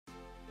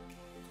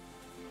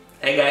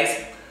Hey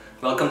guys,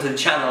 welcome to the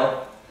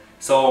channel.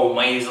 So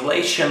my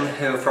isolation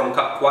from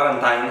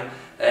quarantine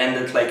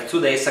ended like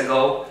 2 days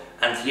ago,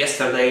 and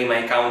yesterday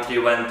my country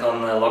went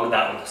on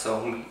lockdown.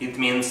 So it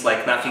means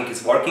like nothing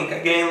is working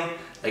again,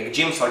 like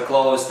gyms are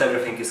closed,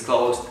 everything is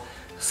closed.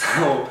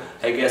 So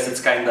I guess it's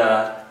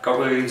kinda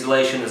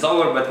isolation is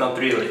over, but not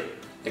really.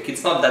 Like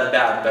it's not that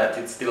bad, but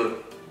it's still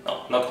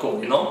not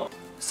cool, you know?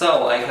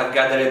 So I have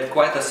gathered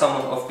quite a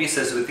sum of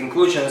pieces with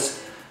inclusions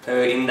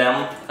in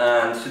them,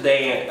 and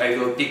today I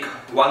will pick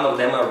one of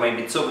them or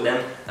maybe two of them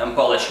and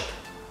polish it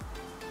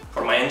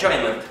for my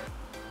enjoyment.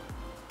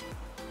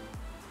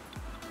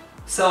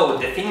 So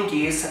the thing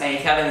is,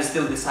 I haven't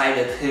still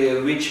decided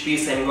which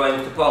piece I'm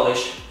going to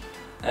polish,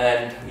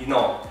 and you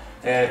know,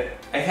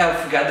 I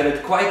have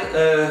gathered quite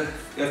a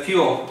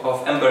few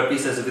of amber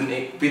pieces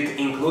with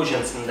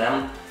inclusions in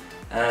them,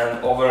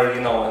 and over, you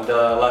know,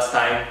 the last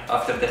time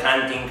after the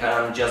hunting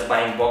and just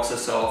buying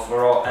boxes of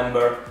raw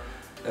amber,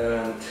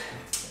 and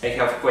I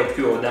have quite a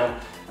few of them,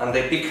 and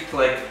I picked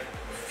like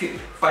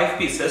 5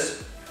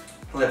 pieces.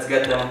 Let's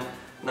get them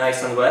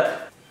nice and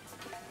wet.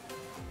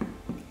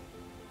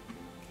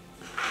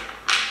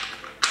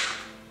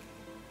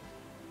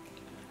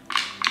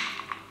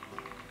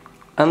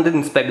 And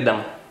inspect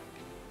them.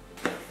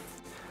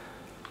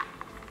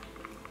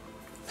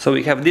 So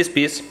we have this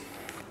piece.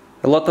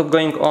 A lot of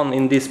going on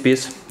in this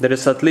piece. There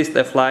is at least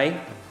a fly,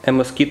 a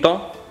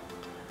mosquito,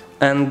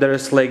 and there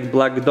is like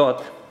black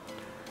dot,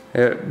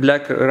 a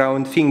black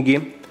round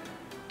thingy,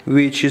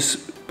 which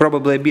is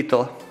probably a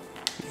beetle.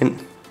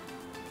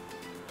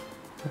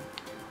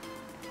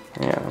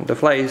 Yeah, the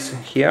fly is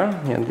here.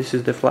 Yeah, this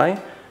is the fly.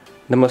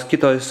 The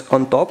mosquito is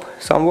on top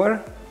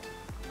somewhere.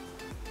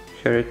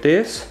 Here it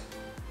is.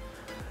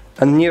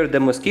 And near the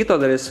mosquito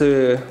there is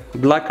a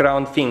black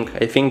round thing.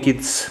 I think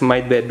it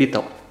might be a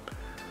beetle.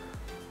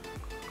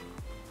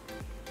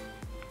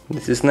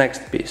 This is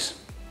next piece.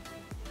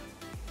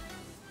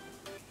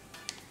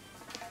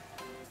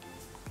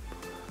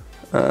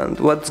 And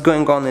what's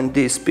going on in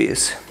this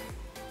piece?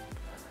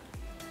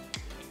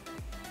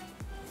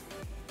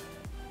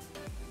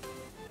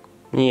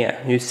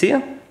 Yeah, you see?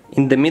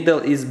 In the middle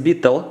is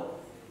beetle.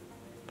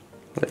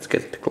 Let's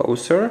get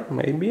closer,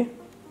 maybe.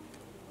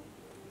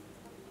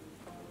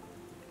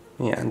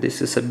 Yeah,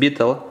 this is a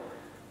beetle.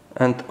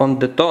 And on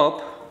the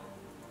top,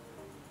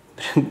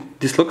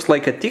 this looks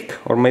like a tick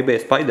or maybe a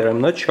spider, I'm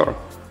not sure.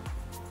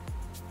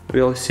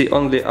 We'll see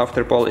only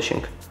after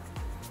polishing.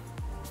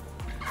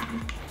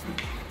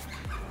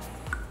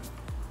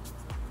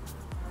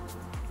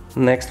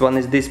 Next one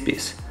is this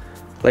piece.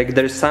 Like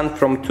there's sand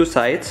from 2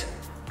 sides,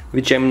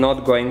 which I'm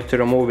not going to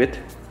remove it.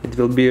 It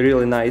will be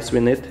really nice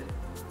with it.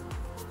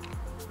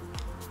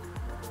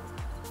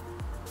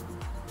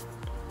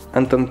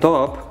 And on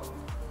top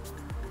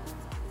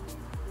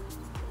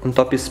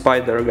is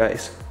spider,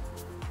 guys.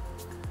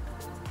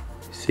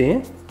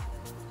 See?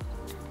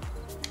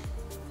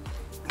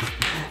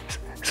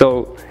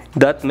 So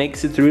that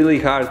makes it really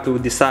hard to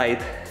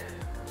decide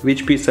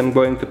which piece I'm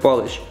going to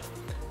polish.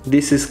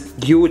 This is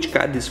huge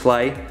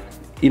caddisfly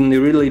in a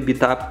really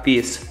beat up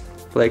piece.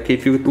 Like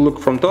if you look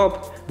from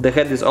top, the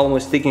head is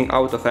almost sticking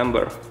out of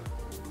amber.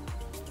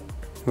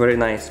 Very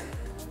nice.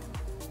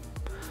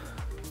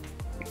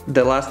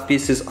 The last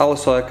piece is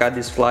also a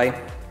caddisfly.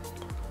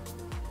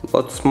 A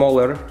lot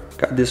smaller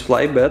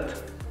caddisfly,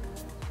 but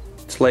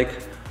it's like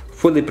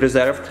fully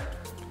preserved.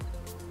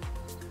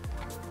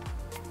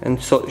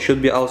 And so it should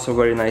be also a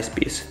very nice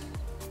piece.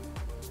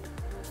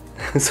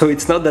 So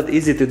it's not that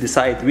easy to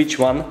decide which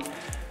one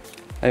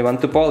I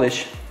want to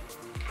polish.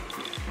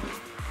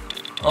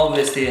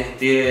 Obviously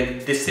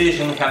the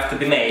decision has to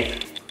be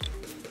made.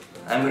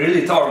 I'm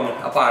really torn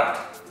apart.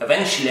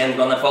 Eventually I'm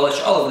gonna polish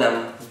all of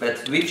them,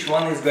 but which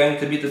one is going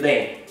to be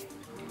today?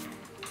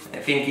 I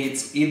think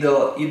it's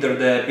either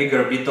the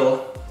bigger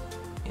beetle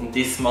in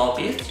this small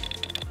piece,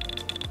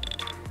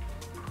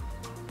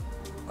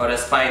 or a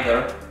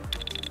spider,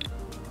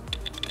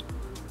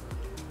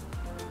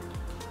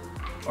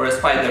 or a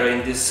spider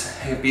in this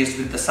piece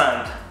with the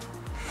sand.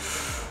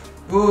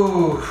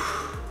 Ooh.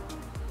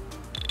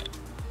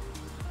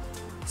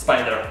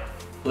 Spider.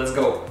 Let's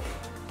go.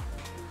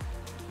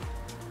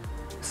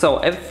 So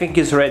everything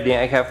is ready.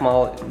 I have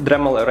my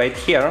Dremel right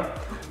here,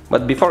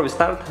 but before we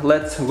start,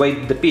 let's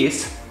weigh the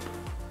piece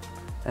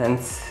and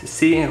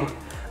see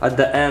at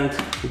the end,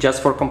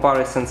 just for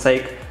comparison's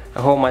sake,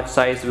 how much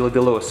size will be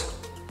loose.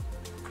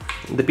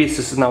 The piece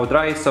is now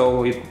dry,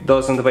 so it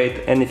doesn't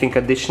weigh anything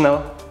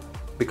additional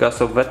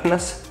because of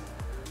wetness,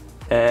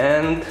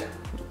 and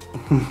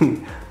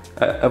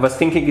I was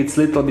thinking it's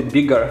a little bit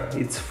bigger.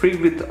 It's 3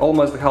 with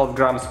almost half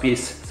grams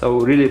piece, so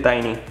really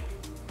tiny.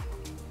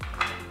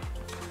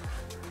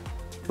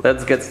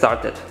 Let's get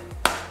started.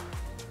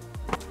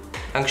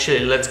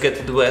 Actually, let's get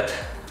it wet.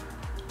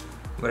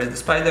 Where is the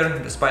spider?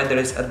 The spider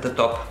is at the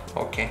top.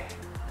 Okay.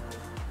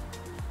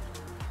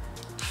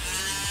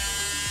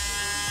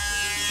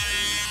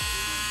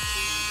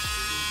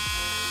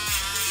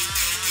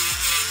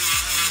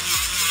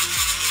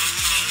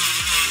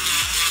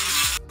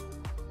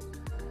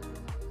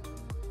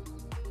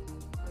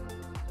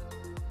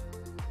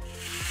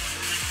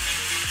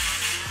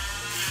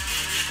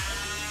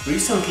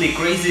 Recently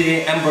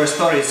crazy amber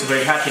stories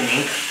were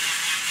happening.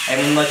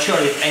 I'm not sure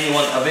if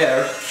anyone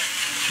aware,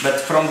 but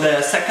from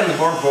the Second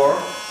World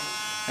War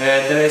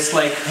there is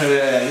like,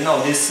 you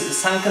know, these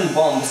sunken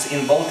bombs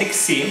in Baltic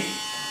Sea.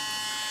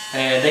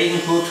 They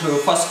include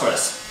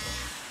phosphorus,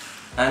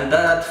 and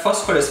that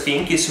phosphorus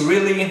thing is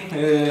really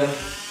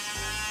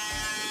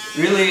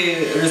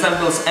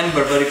resembles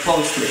amber very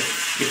closely.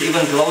 It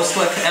even glows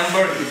like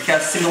amber, it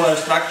has similar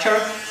structure.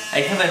 I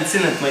haven't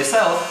seen it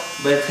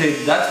myself, but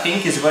that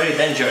thing is very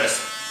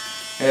dangerous.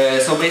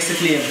 So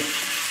basically,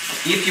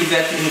 if you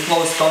get in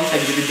close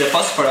contact with the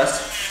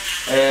phosphorus,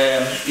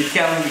 it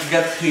can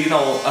get, you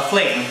know, a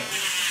flame.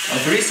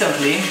 And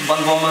recently,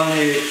 one woman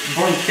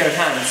burned her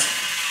hands.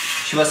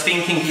 She was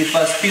thinking it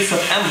was a piece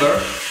of amber.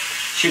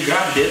 She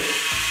grabbed it.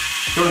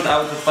 Turned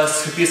out it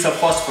was a piece of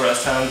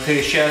phosphorus, and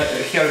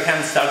her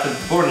hand started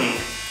burning.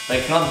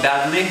 Like, not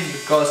badly,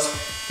 because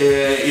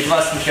it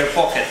was in her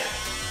pocket.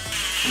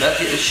 But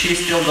she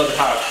still got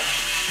hurt.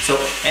 So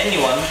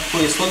anyone who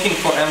is looking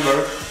for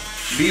amber,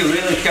 be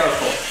really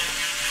careful.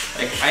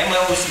 Like, I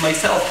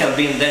myself can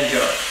be in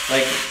danger.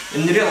 Like,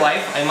 in real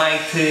life I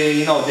might,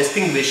 you know,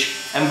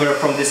 distinguish amber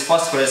from this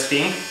phosphorus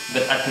thing,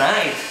 but at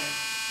night,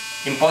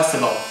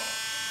 impossible.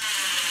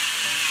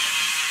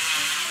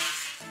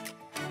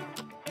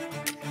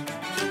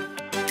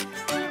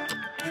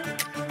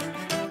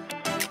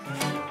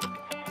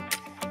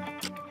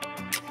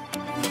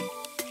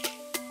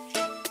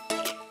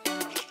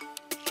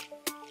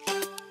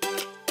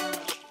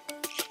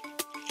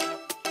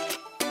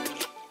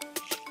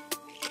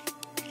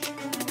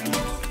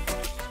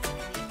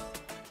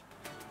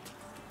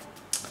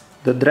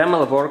 The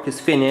Dremel work is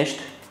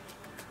finished,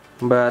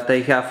 but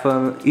I have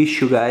an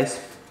issue, guys.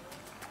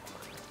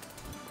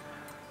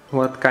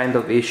 What kind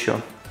of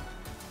issue?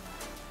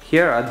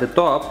 Here at the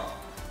top,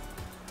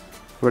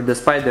 where the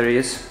spider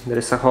is, there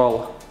is a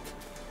hole.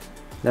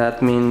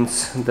 That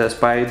means the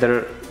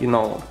spider, you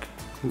know,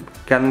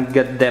 can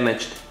get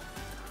damaged.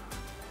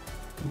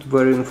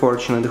 Very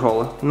unfortunate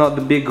hole. Not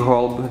a big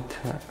hole,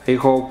 but I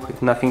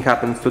hope nothing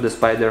happens to the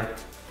spider.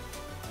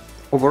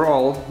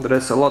 Overall, there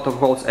is a lot of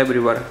holes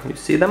everywhere. You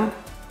see them?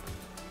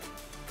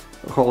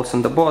 Holes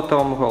on the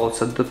bottom,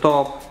 holes at the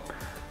top.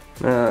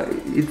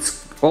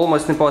 It's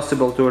almost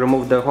impossible to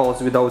remove the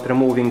holes without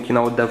removing, you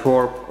know, the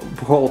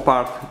whole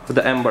part of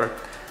the amber.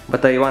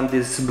 But I want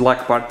this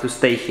black part to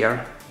stay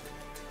here.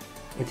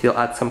 It will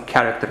add some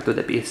character to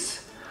the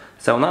piece.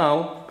 So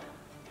now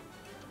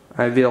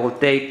I will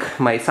take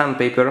my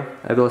sandpaper,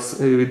 I will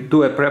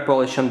do a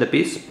pre-polish on the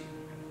piece,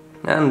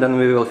 and then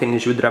we will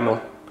finish with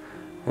Dremel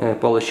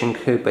polishing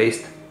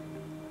paste.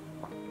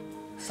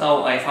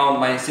 So I found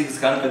my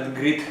 600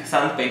 grit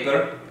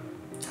sandpaper.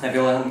 I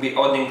will be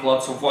adding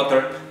lots of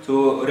water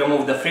to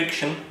remove the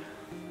friction,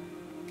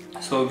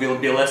 so it will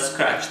be less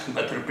scratched,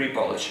 better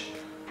pre-polish.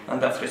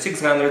 And after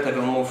 600 I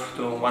will move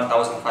to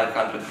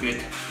 1500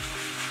 grit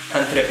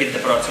and repeat the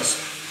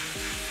process.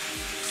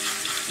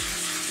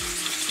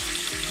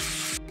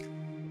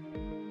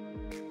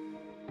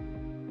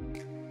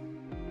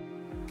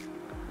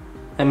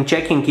 I'm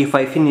checking if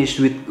I finished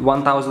with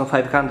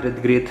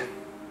 1500 grit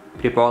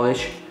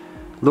pre-polish.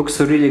 Looks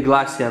really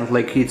glassy and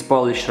like it's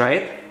polished,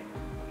 right?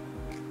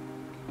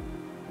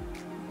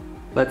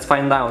 Let's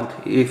find out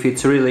if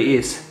it really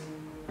is.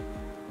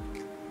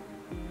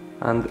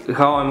 And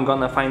how I'm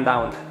gonna find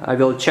out? I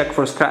will check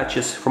for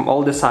scratches from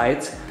all the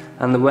sides,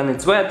 and when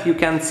it's wet you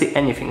can't see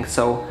anything,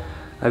 so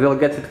I will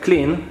get it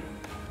clean.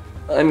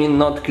 I mean,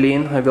 not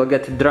clean, I will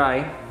get it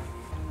dry,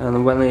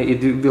 and when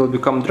it will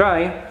become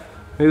dry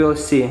we will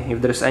see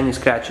if there's any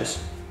scratches.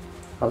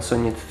 Also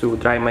need to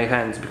dry my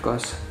hands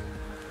because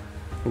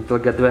it will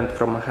get wet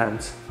from my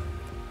hands.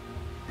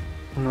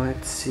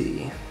 Let's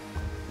see.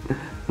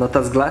 Not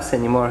as glassy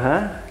anymore,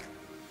 huh?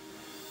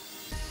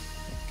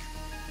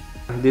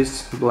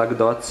 These black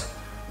dots,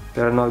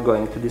 they are not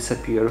going to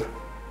disappear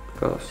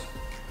because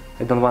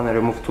I don't want to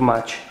remove too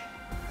much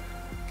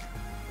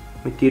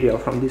material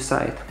from this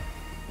side.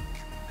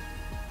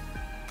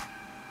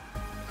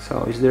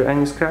 So, is there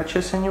any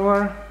scratches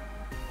anywhere?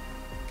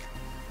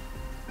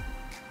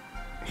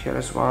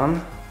 Here's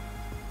one.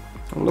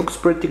 Looks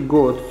pretty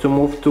good to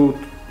move to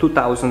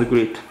 2000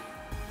 grit,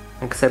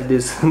 except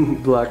these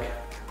black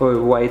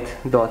or white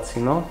dots,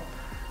 you know.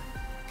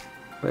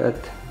 But,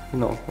 you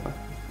know,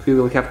 we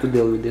will have to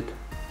deal with it.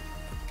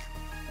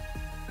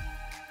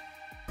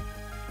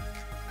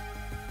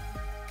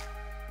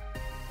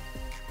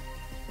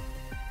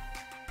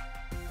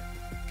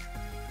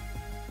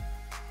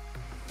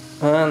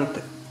 And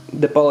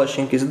the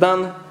polishing is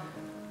done.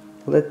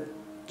 Let's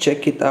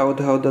check it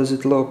out. How does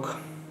it look?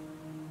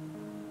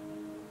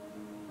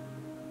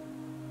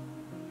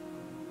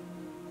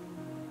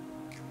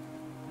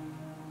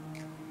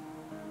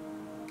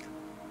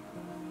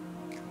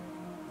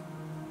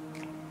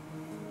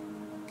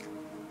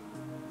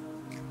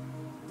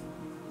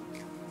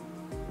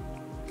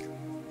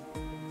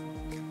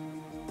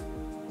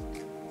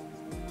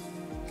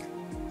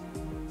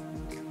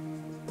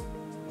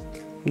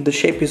 The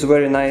shape is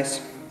very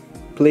nice,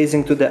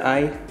 pleasing to the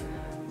eye.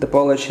 The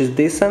polish is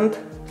decent,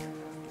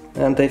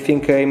 and I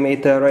think I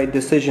made a right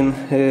decision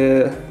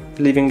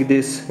leaving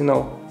this, you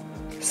know,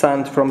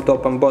 sand from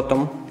top and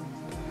bottom.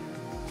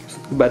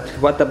 But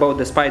what about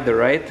the spider,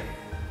 right?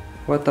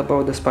 What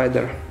about the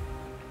spider?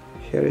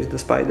 Here is the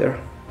spider.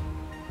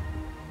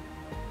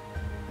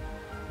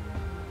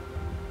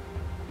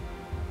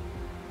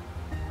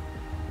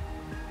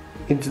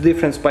 It's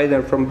different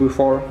spider from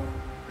before.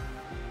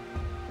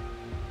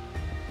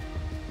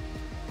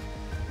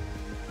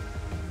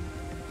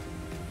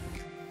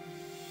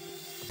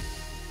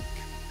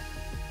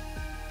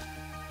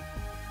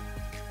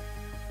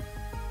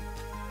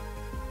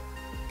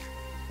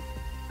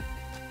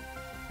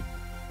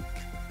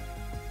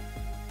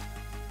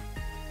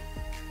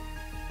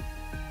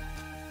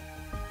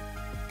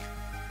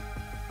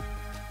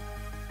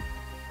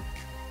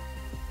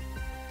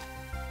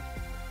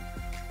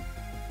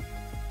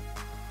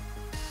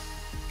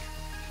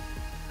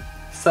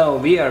 So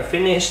we are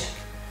finished.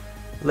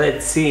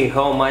 Let's see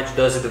how much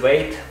does it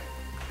weigh.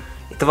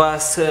 It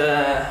was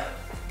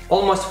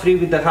almost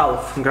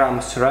 3.5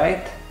 grams,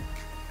 right?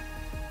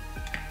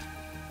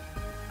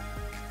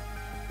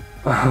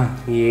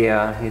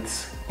 Yeah,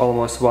 it's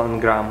almost 1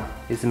 gram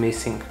is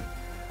missing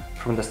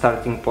from the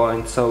starting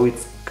point, so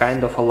it's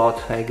kind of a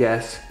lot, I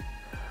guess.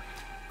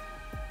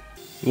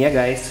 Yeah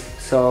guys,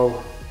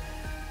 so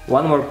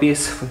one more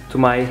piece to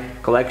my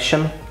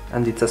collection,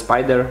 and it's a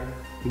spider.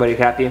 Very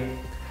happy.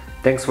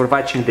 Thanks for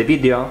watching the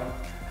video.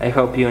 I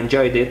hope you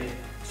enjoyed it.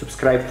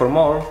 Subscribe for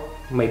more.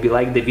 Maybe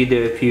like the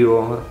video if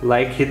you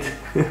like it.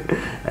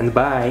 And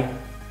bye.